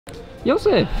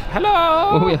Joseph!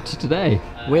 Hello! What are we up to today?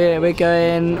 We're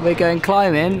going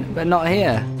climbing, but not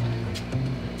here.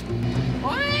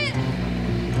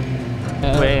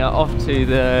 We're off to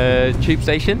the tube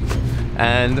station,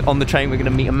 and on the train we're going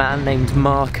to meet a man named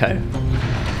Marco.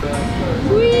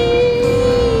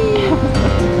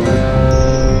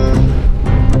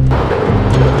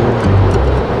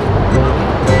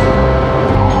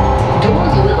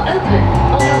 Doors will open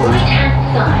on the right-hand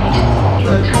side.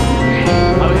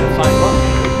 Are we going to find one?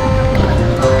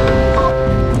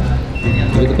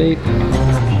 Do the beep.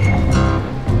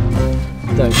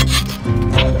 Don't.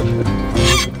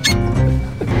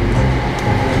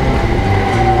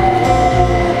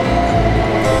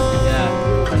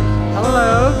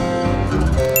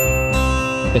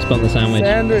 Fist bump the sandwich.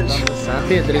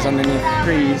 Bit that is underneath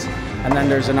trees, and then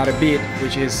there's another bit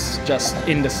which is just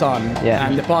in the sun. Yeah.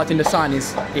 And the part in the sun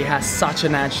is, it has such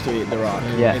an edge to it, the rock.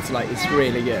 Yeah. It's like, it's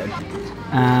really good.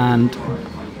 And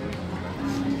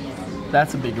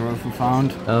that's a big roof we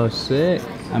found. Oh, sick.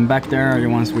 And back there are the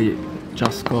ones we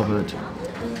just covered.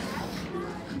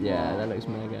 Yeah, that looks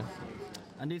mega.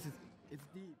 And this is, it's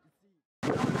deep.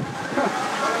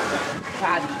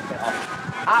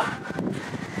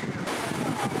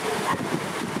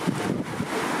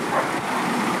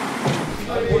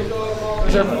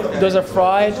 Those are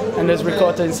fried, and there's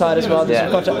ricotta inside as well. There's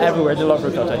ricotta everywhere. They love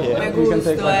ricotta here. You can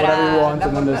take like whatever you want,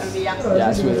 and then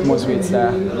there's sweet, more sweets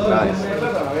there. Nice.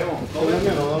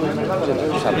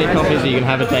 How many coffees you can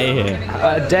have a day here?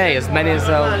 A day, as many as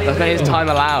time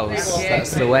allows.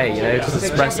 That's the way, you know, it's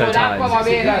espresso time.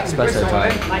 Espresso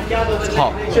time. It's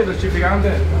hot.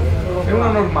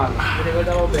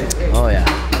 Oh yeah.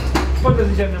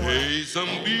 Ei,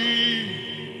 Zambi,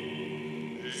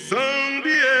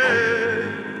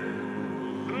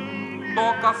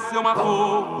 toca seu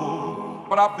marroco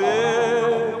pra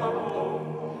ver.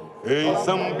 Ei,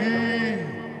 Zambi,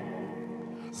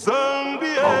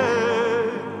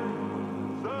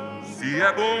 se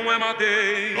é bom é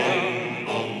madeira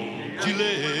de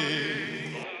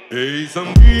lei. Ei,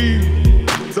 Zambi,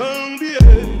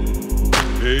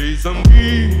 ei, Zambi, ei, Zambi,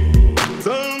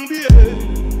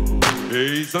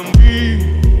 ei, Zambi,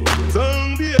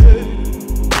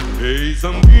 ei, Zambi, ei,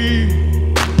 Zambi,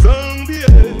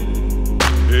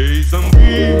 ei,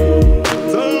 Zambi,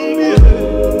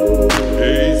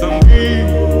 ei, Zambi,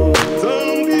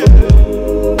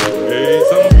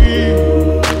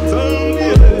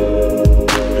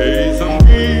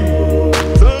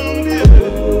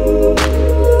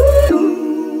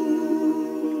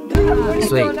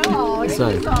 Sweet. So,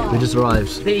 we just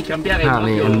arrived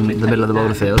apparently in the middle of the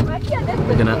boulder field.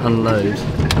 We're gonna unload,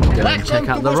 gonna check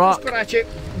out the rock.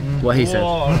 What he said.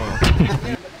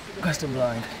 Question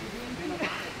blind.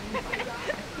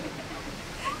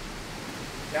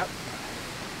 Yep.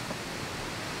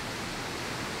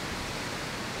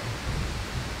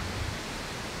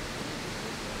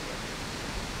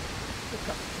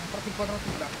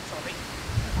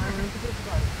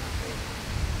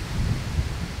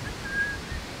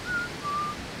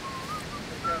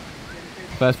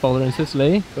 First boulder in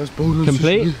Sicily. First boulder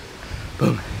complete.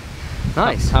 Boom.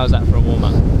 Nice. How's that for a warm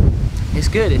up? It's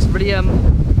good. It's really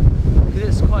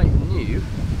because it's quite new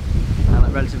and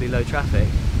like relatively low traffic.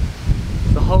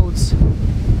 The holds,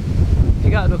 if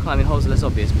you go outdoor climbing, holds are less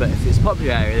obvious, but if it's a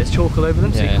popular area, there's chalk all over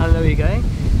them, so you kind of know where you're going.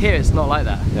 Here, it's not like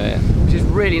that. Yeah. Which is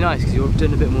really nice because you're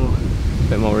doing a bit more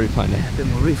route finding. A bit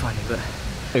more route finding. But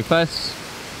so first,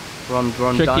 we're on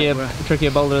trickier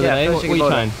boulder of the day. What are you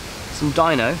trying? Some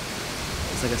dyno.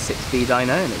 It's like a 6B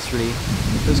dyno, and it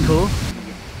was cool.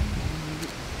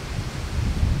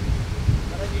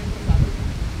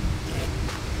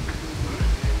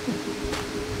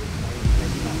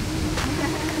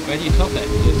 Where do you top it?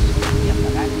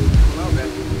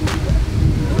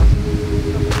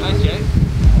 Nice, Joe.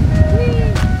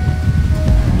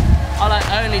 I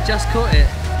only just caught it.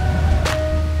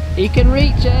 He can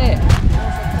reach it.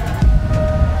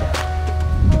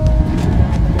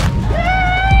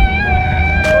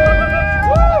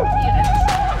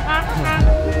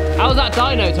 How was that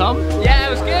dyno, Tom? Yeah,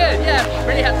 it was good. Yeah,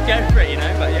 really had to go for it, you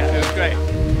know, but yeah, it was great.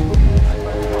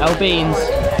 L Beans.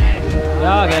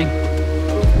 Yeah, okay.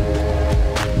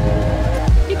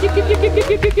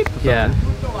 Yeah.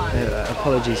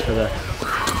 Apologies for the.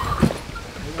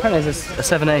 Apparently there's a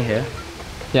 7A here,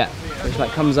 Yeah. which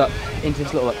like comes up into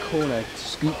this little like corner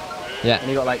scoop, Yeah. and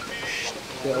you got like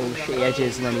little shitty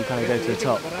edges, and then you kind of go to the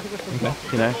top. Okay.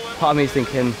 You know, part of me is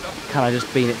thinking, can I just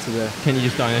bean it to the? Can you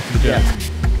just dyno to the jump? Yeah.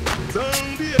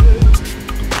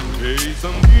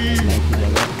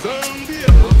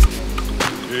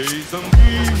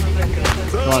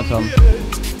 Come on, Tom.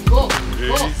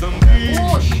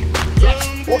 Push!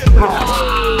 Come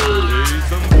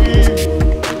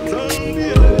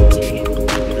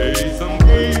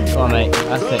on, mate.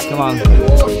 That's it. Come on.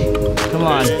 Come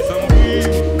on.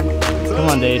 Come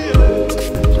on, dude.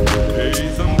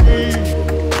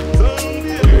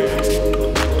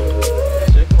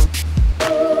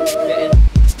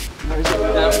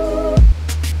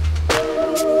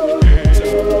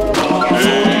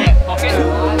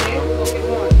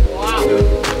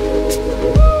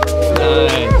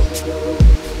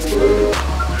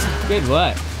 Good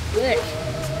work.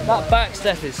 That back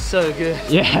step is so good.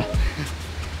 Yeah.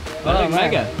 Oh,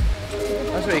 mega.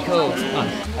 That's really cool.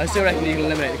 Nice. I still reckon you can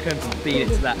eliminate the crimp and beat it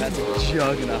to that. That's a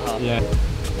jug and a half. Yeah.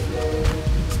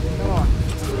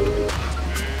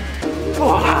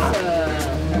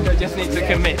 You just need to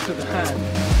commit to the hand.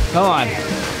 Come on.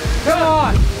 Come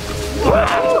on!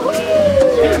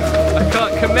 I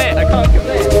can't commit. I can't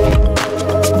commit.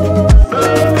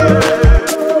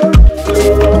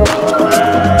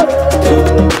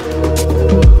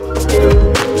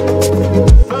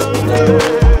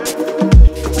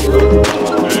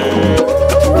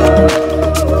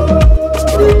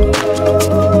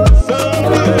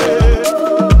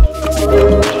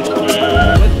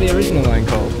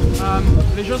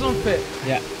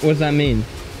 Yeah, what does that mean?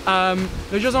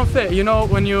 Les jeux en fait, you know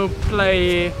when you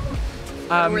play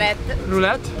roulette?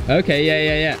 Okay,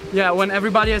 yeah. Yeah, when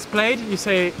everybody has played, you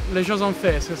say les jeux en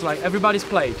fait, so it's like everybody's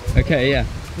played. Okay, yeah.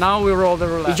 Now we roll the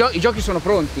roulette. I giochi sono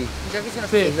pronti.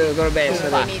 Sì. Dovrebbe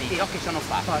essere. I giochi sono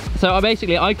fatti. So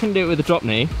basically I can do it with the drop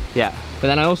knee, Yeah. but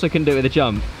then I also can do it with a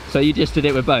jump. So you just did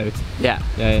it with both. Yeah.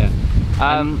 Yeah.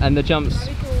 And the jump's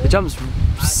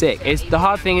sick. The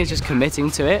hard thing is just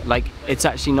committing to it. Like, it's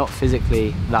actually not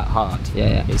physically that hard.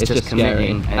 Yeah. It's just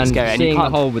committing and scary. seeing And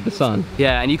the hole with the sun.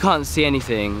 Yeah, and you can't see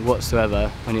anything whatsoever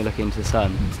when you're looking into the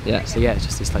sun. Yeah. So yeah, it's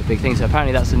just this like big thing. So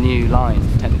apparently that's a new line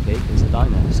technically. It's a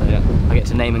diner. So Yeah. I get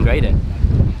to name and grade it.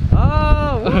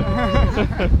 Oh!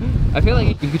 I feel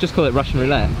like you could just call it Russian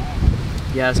roulette.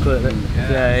 Yeah, let's call it.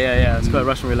 Yeah. Let's call it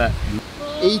Russian roulette.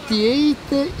 88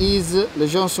 is Le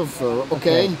Gens of Fur,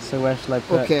 okay? So where should I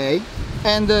put? Okay.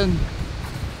 And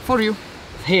for you.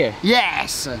 Here.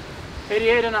 Yes!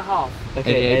 88 and a half.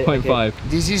 Okay. 88.5.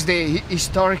 This is the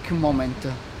historic moment.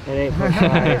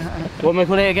 88.5. What am I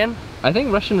calling it again? I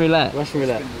think Russian roulette. Russian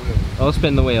roulette. Or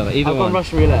spin the wheel, either I've one. gone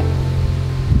Russian roulette.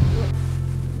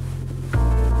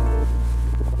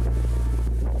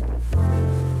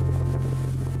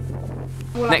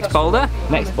 Next boulder.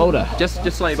 Next boulder. Just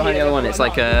slightly behind the other one. It's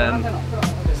like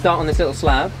start on this little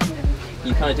slab.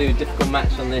 You kind of do a difficult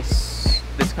match on this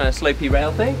kind of slopey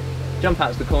rail thing. Jump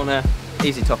out to the corner,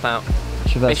 easy top out.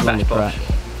 Traverse Bish, along the bash, crack.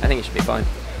 bosh. I think it should be fine.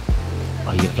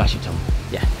 Oh, you gonna flash it, Tom?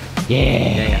 Yeah.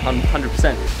 Yeah.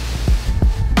 100%.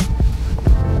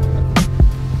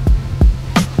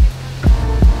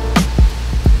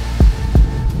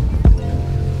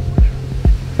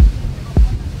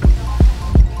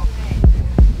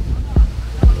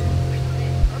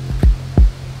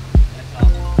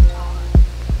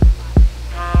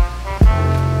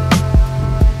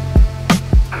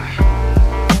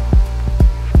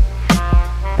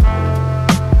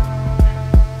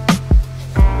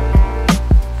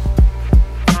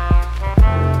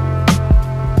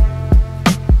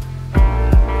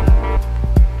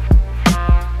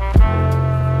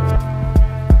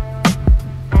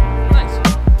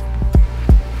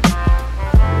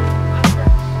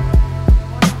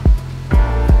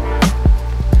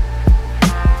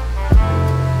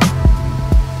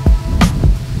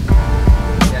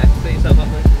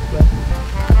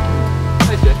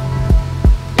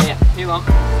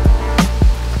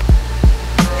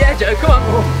 Yeah, Joe, come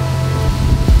on.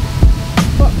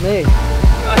 Fuck me.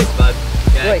 Nice, bud.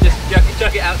 Yeah, Wait. just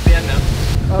chuck it out to the end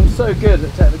now. I'm so good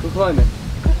at technical climbing.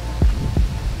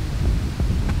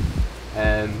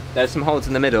 There's some holes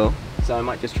in the middle, so I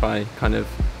might just try kind of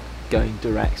going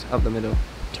direct up the middle.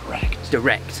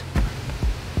 Direct.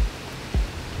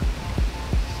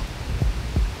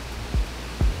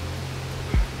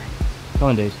 Come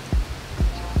on, dude.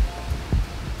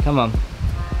 Come on.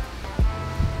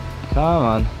 Come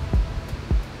on.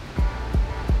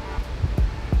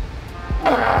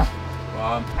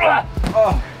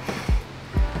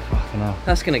 Fucking hell.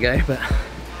 That's gonna go, but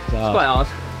it's quite hard.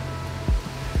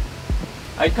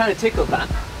 I kind of tickled that,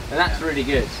 and that's really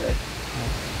good. So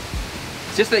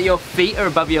it's just that your feet are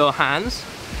above your hands,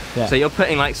 Yeah. so you're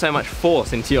putting like so much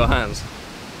force into your hands.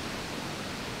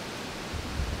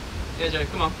 Yeah, Joe,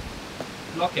 come on,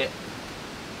 lock it.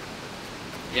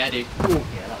 Yeah, dude. Yeah,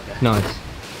 that'll go. Nice.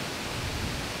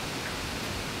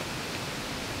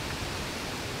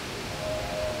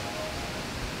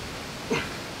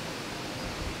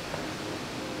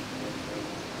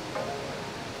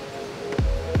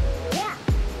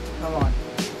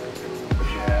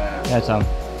 Yeah, Tom.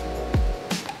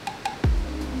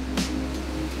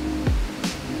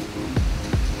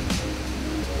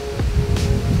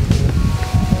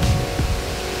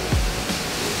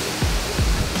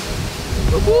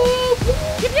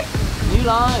 New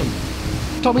line.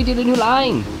 Tommy did a new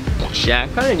line. Yeah,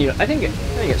 kind of new. I think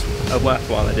it's a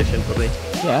worthwhile addition, probably.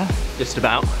 Yeah. Just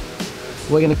about.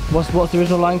 We're gonna. What's the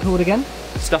original line called again?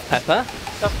 Stuffed pepper.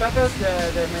 Stuffed pepper's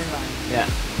the main line. Yeah.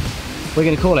 We're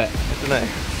gonna call it. I don't know.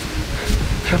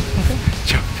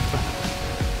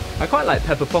 I quite like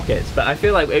pepper pockets, but I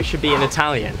feel like it should be in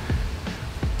Italian.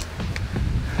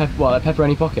 What? Like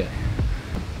pepperoni pocket?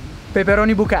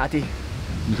 Pepperoni bucati.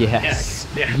 Yes.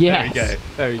 Yeah. Yes. There we go.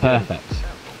 Very good. Perfect.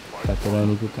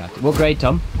 Pepperoni bucati. What grade,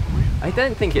 Tom? I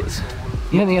don't think it's.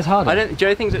 You don't think it's harder?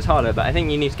 Joe thinks it's harder, but I think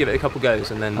you need to give it a couple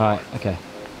goes and then. All right. Okay.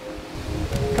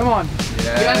 Come on.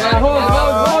 Yeah.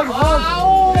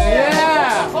 Hold.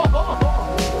 Yeah.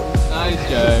 Nice,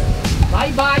 Joe.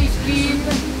 Bye bye, skin.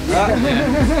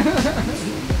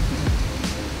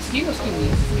 Skin or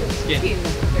skinny? Skin.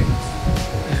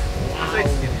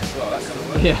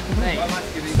 Yeah.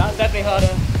 That's definitely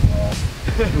harder.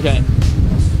 Okay.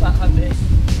 That handy.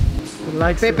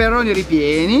 Like Peperoni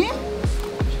ripieni.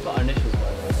 We've got our initials.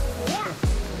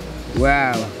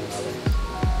 Wow.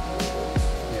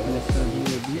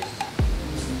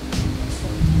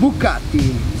 Bucati.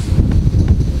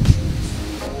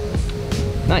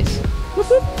 Nice.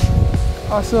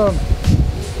 awesome.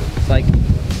 Psych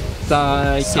is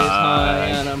high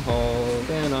and I'm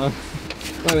holding on.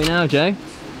 Where are we now, Joe?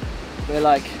 We're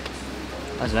like,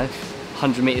 I don't know,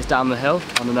 100 meters down the hill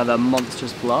on another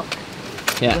monstrous block.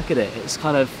 Yeah. Look at it. It's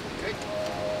kind of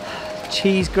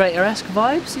cheese grater-esque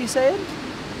vibes. Are you saying?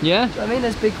 Yeah. Do you know what I mean?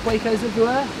 There's big Wacos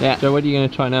everywhere. Yeah. Joe, what are you going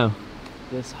to try now?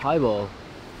 This highball.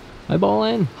 Highball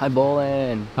in. Highball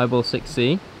in. Highball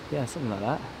 6C. Yeah, something like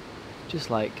that. Just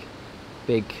like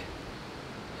big,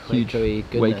 Huge Waco-y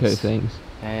Waco goodness. things.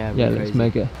 Yeah, Yeah, really looks crazy.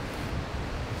 mega.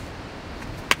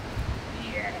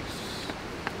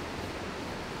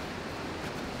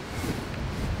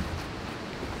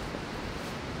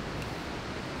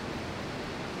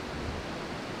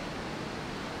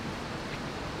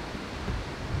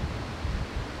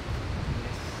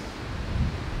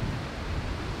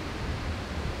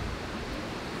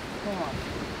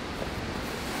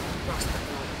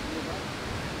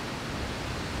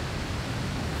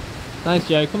 Nice,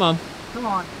 Joe. Come on. Come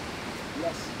on.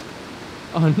 Yes.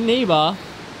 Oh, Neba.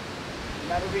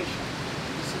 Derivation.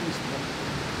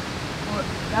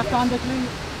 Left hand at me.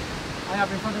 I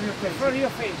have in front of your face. In front of your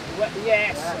face.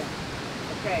 Yes.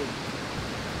 Okay.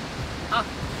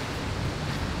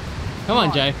 Come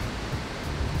on, Joe.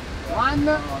 One.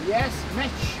 Yes.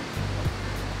 Match.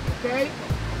 Okay.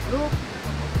 Look.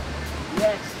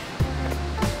 Yes.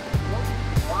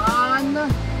 One.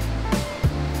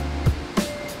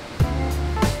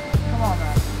 Come on,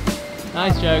 man.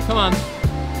 Nice, Joe. Come on. Go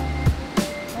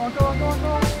on, go on, go on, go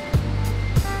on.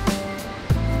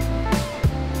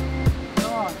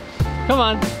 Come on. Come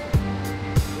on.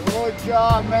 Good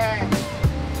job, man.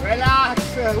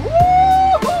 Relax. Woo!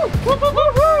 Woo, woo,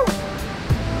 woo, woo.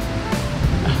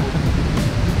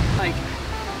 Like,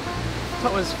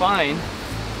 that was fine.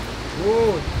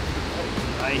 Good.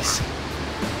 Nice.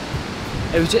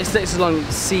 It was just this long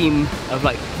seam of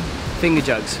like finger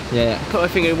jugs. Yeah. Put my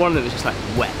finger in one of them, it was just like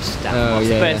wet down. Oh,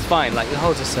 yeah, but yeah. it's fine. Like the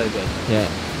holds are so good. Yeah.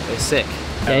 It's sick.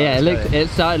 Yeah. It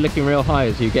started looking real high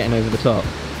as you were getting over the top.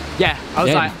 Yeah, I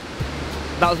was Yeah. like,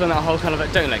 that was when that whole kind of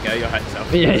like, don't let go, you'll hurt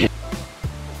yourself. Yeah.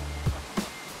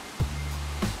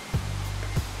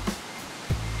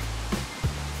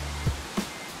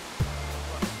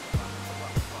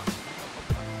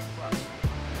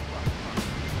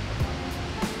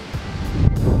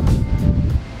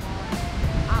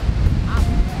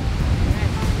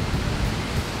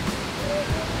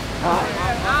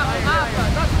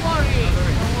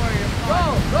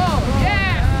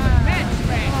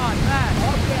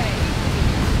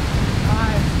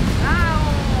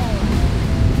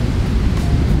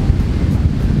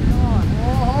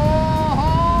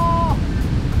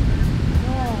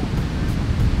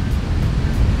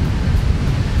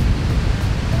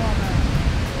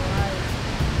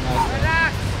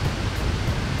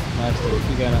 Nice, dude.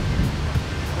 Keep going up.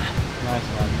 Nice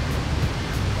one.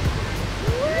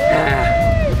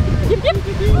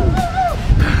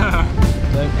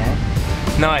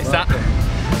 Nice.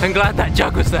 I'm glad that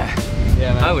jug was there.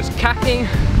 Yeah, man. I was cacking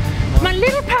my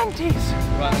little panties.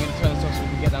 Right, I'm going to turn this off so we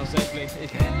can get down safely.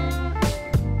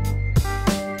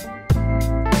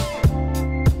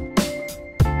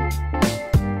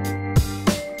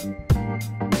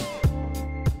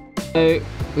 So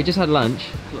we just had lunch.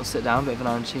 little sit down, bit of an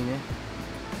arancino,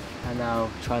 and now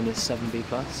trying this 7B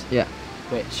plus. Yeah.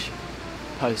 Which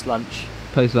post lunch.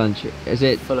 Post lunch, is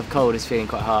it? Full of cold is feeling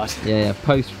quite hard. Yeah.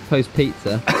 Post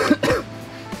pizza.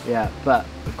 Yeah, but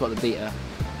we've got the beater.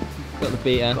 Got the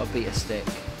beater. Got a beater stick.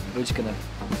 We're just gonna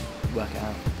work it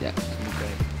out. Yeah. It's gonna be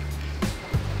great.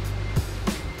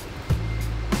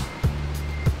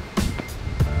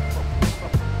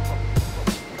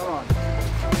 Come on.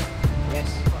 Yes.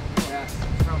 Yes.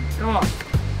 Come on.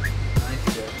 Nice,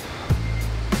 Joe.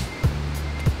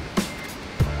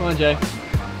 Come on, Joe.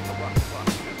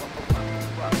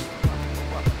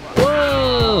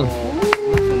 Whoa!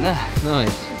 Nothing there.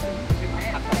 Nice.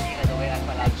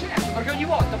 Perché ogni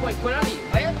volta poi quella lì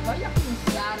vai a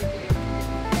pensare che...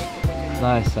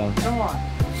 Nice, son. Come on.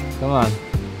 Come on.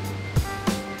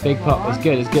 Big pop. It's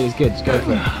good. It's good. It's good. Just go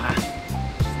for it.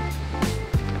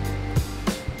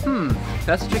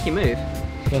 That's a tricky move.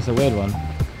 That's a weird one.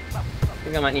 I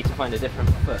think I might need to find a different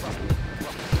foot.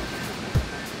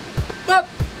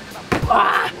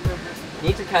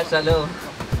 Need to catch that little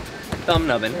thumb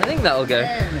nubbin. I think that'll go.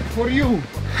 For you.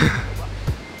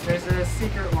 There's a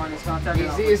secret one. It's not that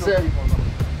This is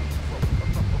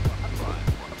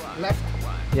left.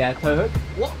 Yeah, toe hook.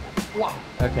 What? Wow.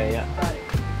 Okay, yeah.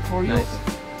 For you, Nice.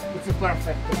 it's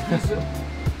perfect.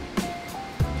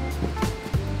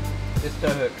 This toe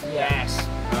hook. Yes.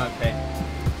 Okay.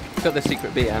 Got the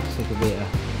secret beater. Super beater.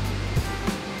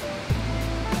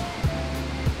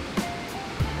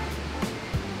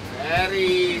 Very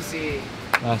easy.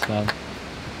 Nice, man.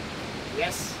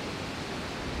 Yes.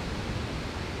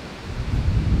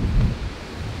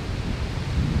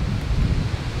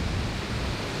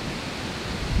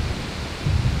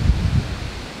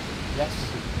 Yes.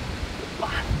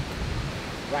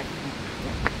 Right.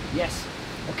 Yes.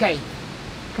 Okay.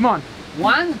 Come on.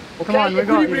 One. Okay. Come on, we got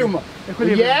you. Equilibrium.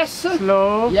 Equilibrium. Yes.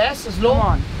 Slow. Yes. Slow. Come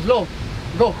on. Slow.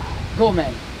 Go. Go,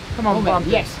 man. Come on, Go, man. bump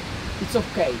it. Yes. It's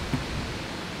okay.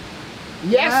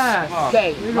 Yes. Yes.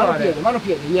 Okay. You Mano got it. piede. Mano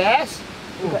piede. Yes.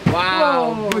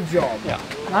 Wow. Whoa. Good job.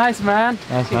 Nice, man.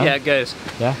 Nice, man. Yeah, it goes.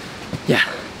 Yeah. Yeah.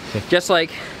 Just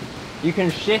like you can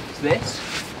shift this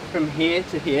from here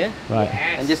to here Right.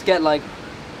 and just get like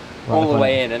Right all the upon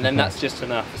way it. in, and then Okay. that's just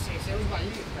enough.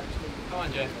 Come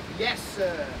on, Joe. Yes.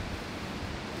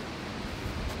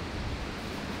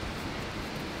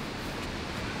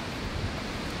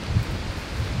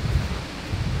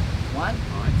 One.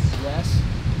 Yes.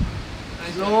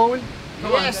 Slowly.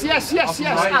 Yes, yes, yes,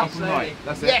 yes. Up. Slowly.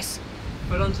 Yes.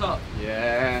 Foot on top.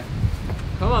 Yeah.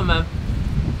 Come on, man.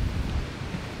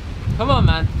 Come on,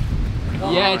 man.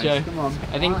 Yeah, Joe. Come on.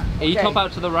 I think. Are you Okay. top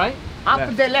out to the right?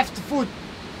 Up the left foot.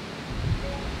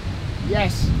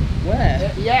 Yes.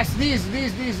 Where? Yes, this.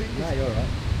 Yeah, you're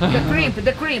alright.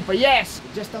 The crimp, yes.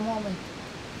 Just a moment.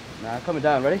 Now coming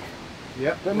down, ready?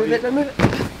 Yep. Don't move it, don't move it.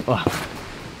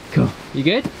 Cool. You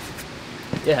good?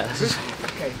 Yeah. This is,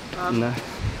 Okay. No.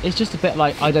 It's just a bit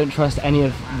like I don't trust any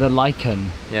of the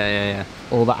lichen yeah.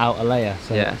 or the outer layer.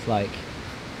 So Yeah. it's like,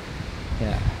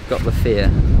 yeah, Got the fear.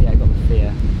 I got the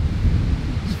fear.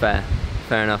 It's fair.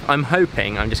 Fair enough. I'm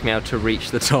hoping I'm just gonna be able to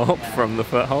reach the top from the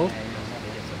foothold,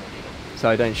 so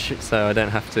I don't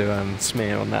have to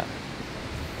smear on that,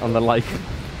 on the lichen.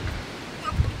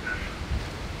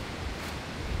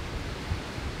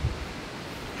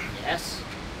 Yes.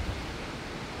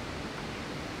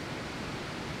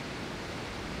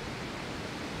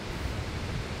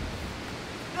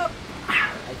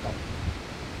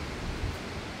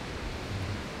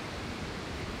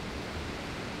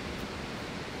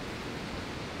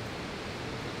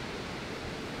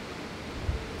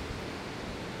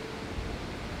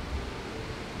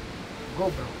 Go,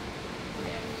 bro.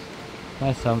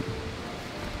 Nice hump.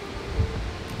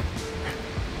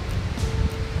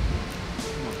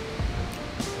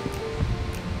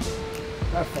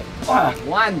 Perfect.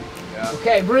 One. Yeah.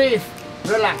 Okay, breathe.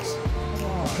 Relax.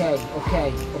 Okay.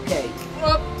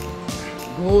 Up.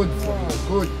 Good.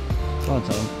 Good. Come on,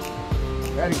 Tom.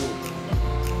 Very good.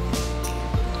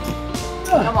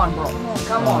 Come on, bro.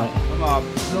 Come on. Alright. Come on.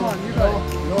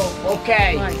 No.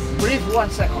 Okay. Nice. Breathe 1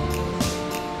 second.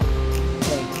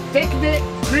 Okay. Take the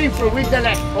grip with the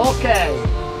left. Okay.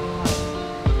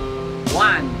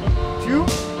 1, 2,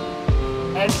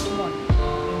 and 1.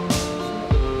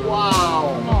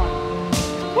 Wow. Come on.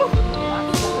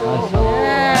 Nice.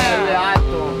 Yeah.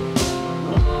 Alto.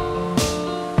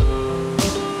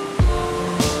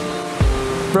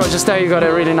 Bro, just there you got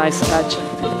a really nice edge.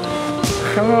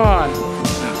 Come on.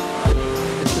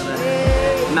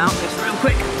 Mount this real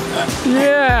quick.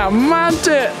 Yeah, mount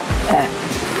it.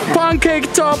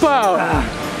 Pancake top out.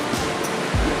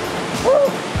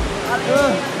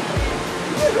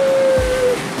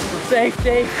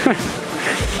 safety.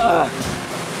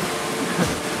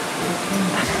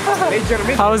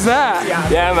 How was that?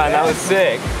 Yeah, man, that was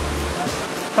sick.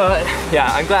 Yeah,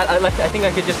 I'm glad. I think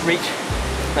I could just reach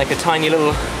like a tiny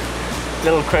little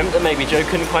crimp that maybe Joe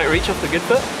couldn't quite reach off the good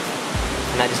foot,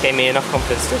 and that just gave me enough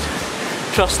confidence to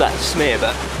trust that smear.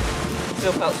 But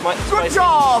still felt spicy. Good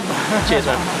job! Cheers,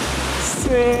 man.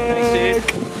 Sick.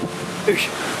 Oosh.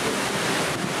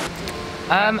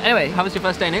 Anyway, How was your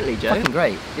first day in Italy, Joe? fucking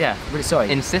great. Yeah, really sorry.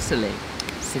 In Sicily.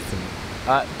 Sicily.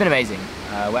 Been amazing.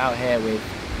 We're out here with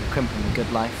the crimping the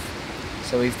good life.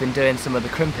 So we've been doing some of the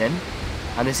crimping,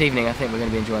 and this evening I think we're going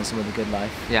to be enjoying some of the good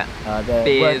life. Yeah. The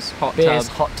Beers, hot tub.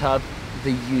 hot tub,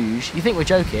 the huge. You think we're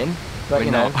joking, but We're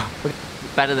you know. not.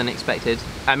 Better than expected.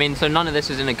 I mean, so none of this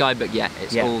is in a guidebook yet.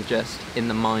 It's Yeah. all just in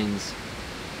the minds.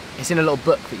 It's in a little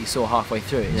book that you saw halfway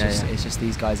through. It's, Yeah, it's just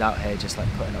these guys out here just like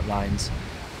putting up lines.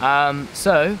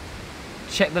 So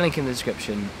check the link in the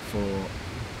description for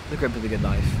the Grip of the Good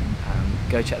Life.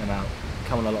 Go check them out.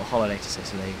 Come on a little holiday to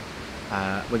Sicily.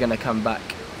 We're going to come back.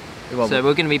 Well, So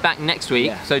we're going to be back next week.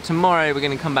 Yeah. So tomorrow we're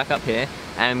going to come back up here,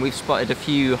 and we've spotted a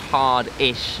few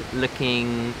hard-ish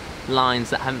looking lines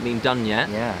that haven't been done yet.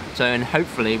 Yeah. So, and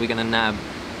hopefully we're going to nab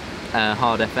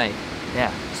hard F8.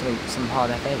 Yeah, some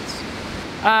hard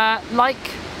F8s. Like,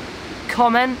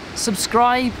 comment,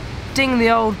 subscribe, ding the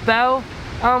old bell,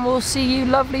 and we'll see you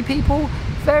lovely people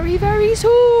very, very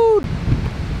soon.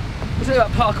 What's it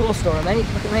about parkour story, mate?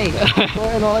 Look at me.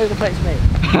 Going all over the place, mate.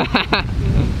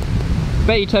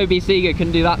 Bet you Toby Seeger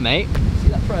can do that, mate. See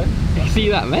that pro? See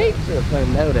that, mate? Should have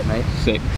nailed it, mate. Sick.